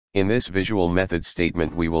In this visual method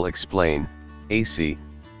statement we will explain AC,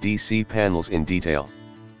 DC panels in detail.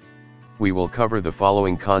 We will cover the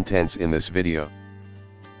following contents in this video: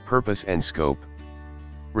 purpose and scope,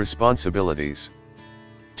 responsibilities,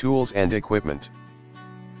 tools and equipment,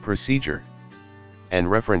 procedure,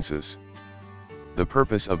 and references. The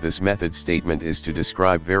purpose of this method statement is to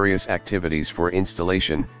describe various activities for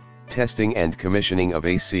installation, testing and commissioning of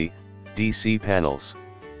AC, DC panels.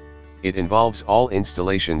 It involves all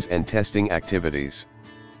installations and testing activities.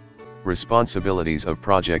 Responsibilities of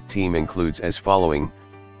project team includes as following: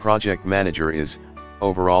 project manager is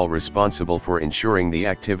overall responsible for ensuring the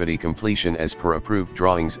activity completion as per approved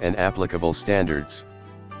drawings and applicable standards.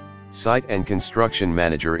 Site and construction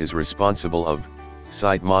manager is responsible of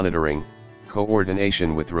site monitoring,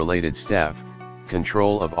 coordination with related staff,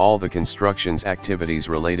 control of all the construction's activities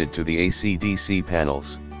related to the AC/DC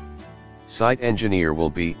panels. Site engineer will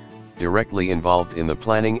be directly involved in the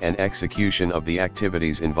planning and execution of the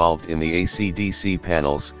activities involved in the AC/DC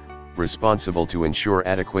panels, responsible to ensure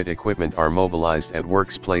adequate equipment are mobilized at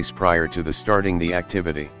workplace prior to the starting the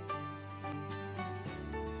activity.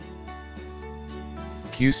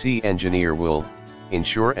 QC engineer will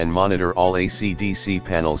ensure and monitor all AC/DC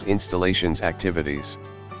panels installations activities.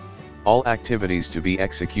 All activities to be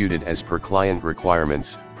executed as per client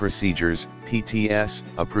requirements, procedures, PTS,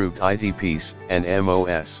 approved ITPs, and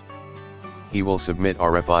MOS. He will submit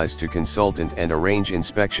RFIs to consultant and arrange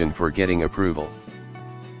inspection for getting approval.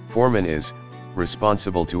 Foreman is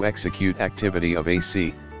responsible to execute activity of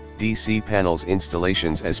AC, DC panels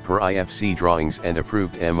installations as per IFC drawings and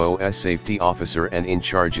approved MOS. Safety officer and in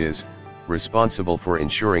charge is responsible for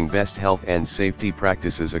ensuring best health and safety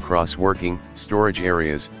practices across working, storage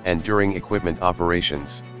areas, and during equipment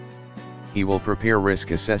operations. He will prepare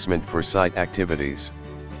risk assessment for site activities.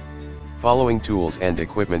 Following tools and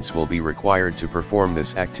equipments will be required to perform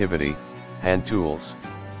this activity: hand tools,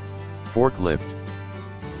 forklift,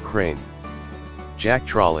 crane, jack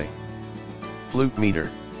trolley, flute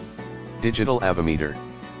meter, digital avometer,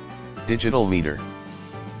 digital meter,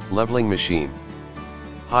 leveling machine,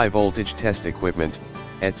 high voltage test equipment,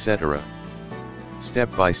 etc.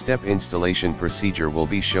 Step-by-step installation procedure will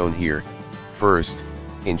be shown here. First,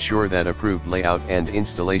 ensure that approved layout and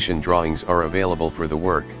installation drawings are available for the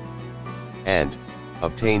work, and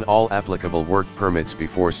obtain all applicable work permits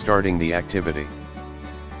before starting the activity.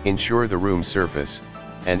 Ensure the room surface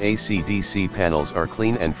and AC/DC panels are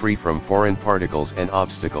clean and free from foreign particles and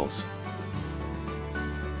obstacles.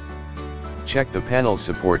 Check the panel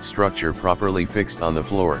support structure properly fixed on the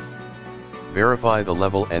floor. Verify the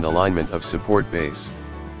level and alignment of support base.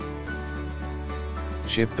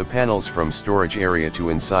 Shift the panels from storage area to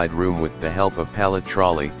inside room with the help of pallet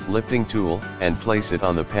trolley, lifting tool, and place it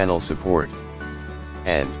on the panel support.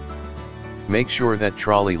 And make sure that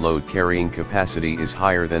trolley load carrying capacity is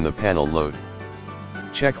higher than the panel load.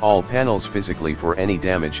 Check all panels physically for any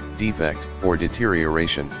damage, defect, or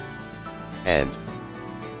deterioration. And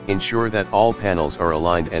ensure that all panels are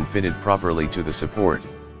aligned and fitted properly to the support.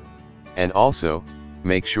 And also,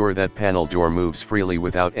 make sure that panel door moves freely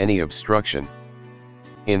without any obstruction.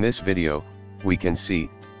 In this video, we can see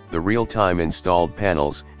the real-time installed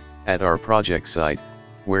panels at our project site,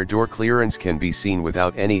 where door clearance can be seen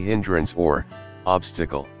without any hindrance or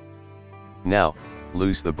obstacle. Now,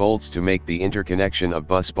 loose the bolts to make the interconnection of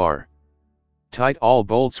bus bar. Tight all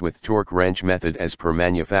bolts with torque wrench method as per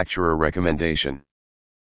manufacturer recommendation.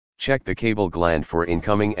 Check the cable gland for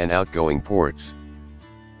incoming and outgoing ports.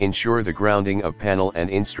 Ensure the grounding of panel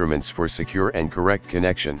and instruments for secure and correct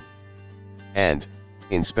connection. And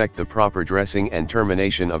inspect the proper dressing and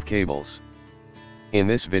termination of cables. In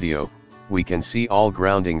this video, we can see all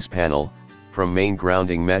groundings panel, from main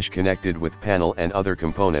grounding mesh connected with panel and other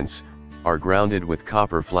components, are grounded with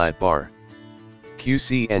copper flat bar.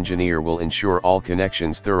 QC engineer will ensure all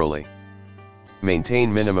connections thoroughly.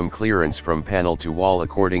 Maintain minimum clearance from panel to wall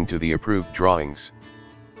according to the approved drawings.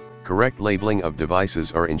 Correct labeling of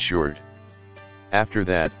devices are ensured. After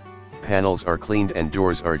that, panels are cleaned and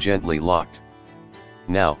doors are gently locked.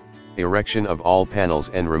 Now, erection of all panels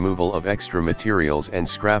and removal of extra materials and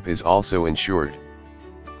scrap is also ensured.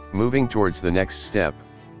 Moving towards the next step.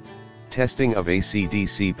 Testing of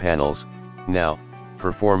AC/DC panels. Now,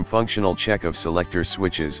 perform functional check of selector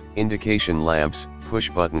switches, indication lamps, push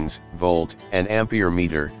buttons, volt, and ampere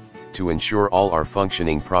meter, to ensure all are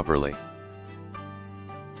functioning properly.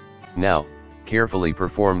 Now, carefully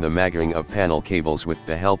perform the magging of panel cables with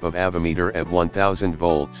the help of avometer at 1000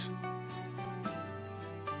 volts.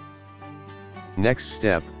 Next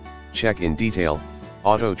step, check in detail,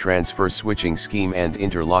 auto transfer switching scheme and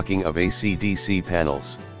interlocking of AC/DC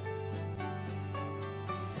panels.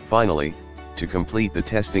 Finally, to complete the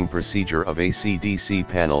testing procedure of AC/DC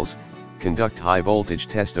panels, conduct high voltage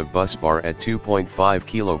test of bus bar at 2.5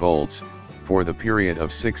 kV, for the period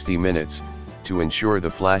of 60 minutes, to ensure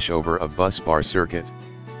the flashover of bus bar circuit.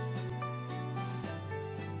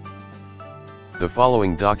 The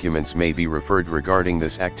following documents may be referred regarding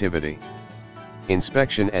this activity: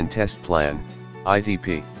 Inspection and Test Plan,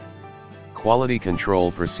 ITP. Quality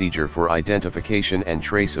Control Procedure for Identification and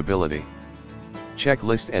Traceability.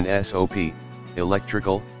 Checklist and SOP,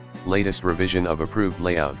 Electrical, latest revision of approved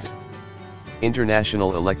layout.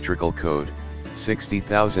 International Electrical Code,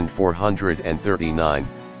 60439,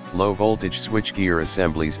 low voltage switchgear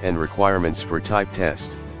assemblies and requirements for type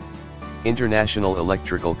test. International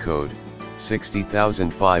Electrical Code,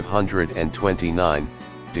 60529,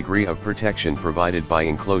 degree of protection provided by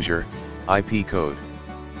enclosure, IP code.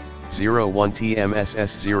 01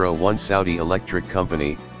 TMSS01 Saudi Electric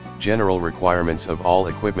Company, general requirements of all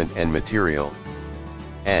equipment and material.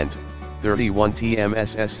 And 31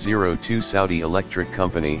 TMSS02 Saudi Electric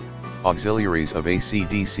Company, auxiliaries of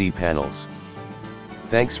AC/DC panels.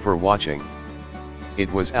 Thanks for watching.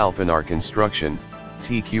 It was Alfinar Construction,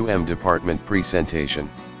 TQM Department presentation.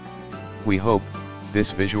 We hope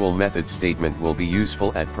this visual method statement will be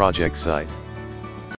useful at project site.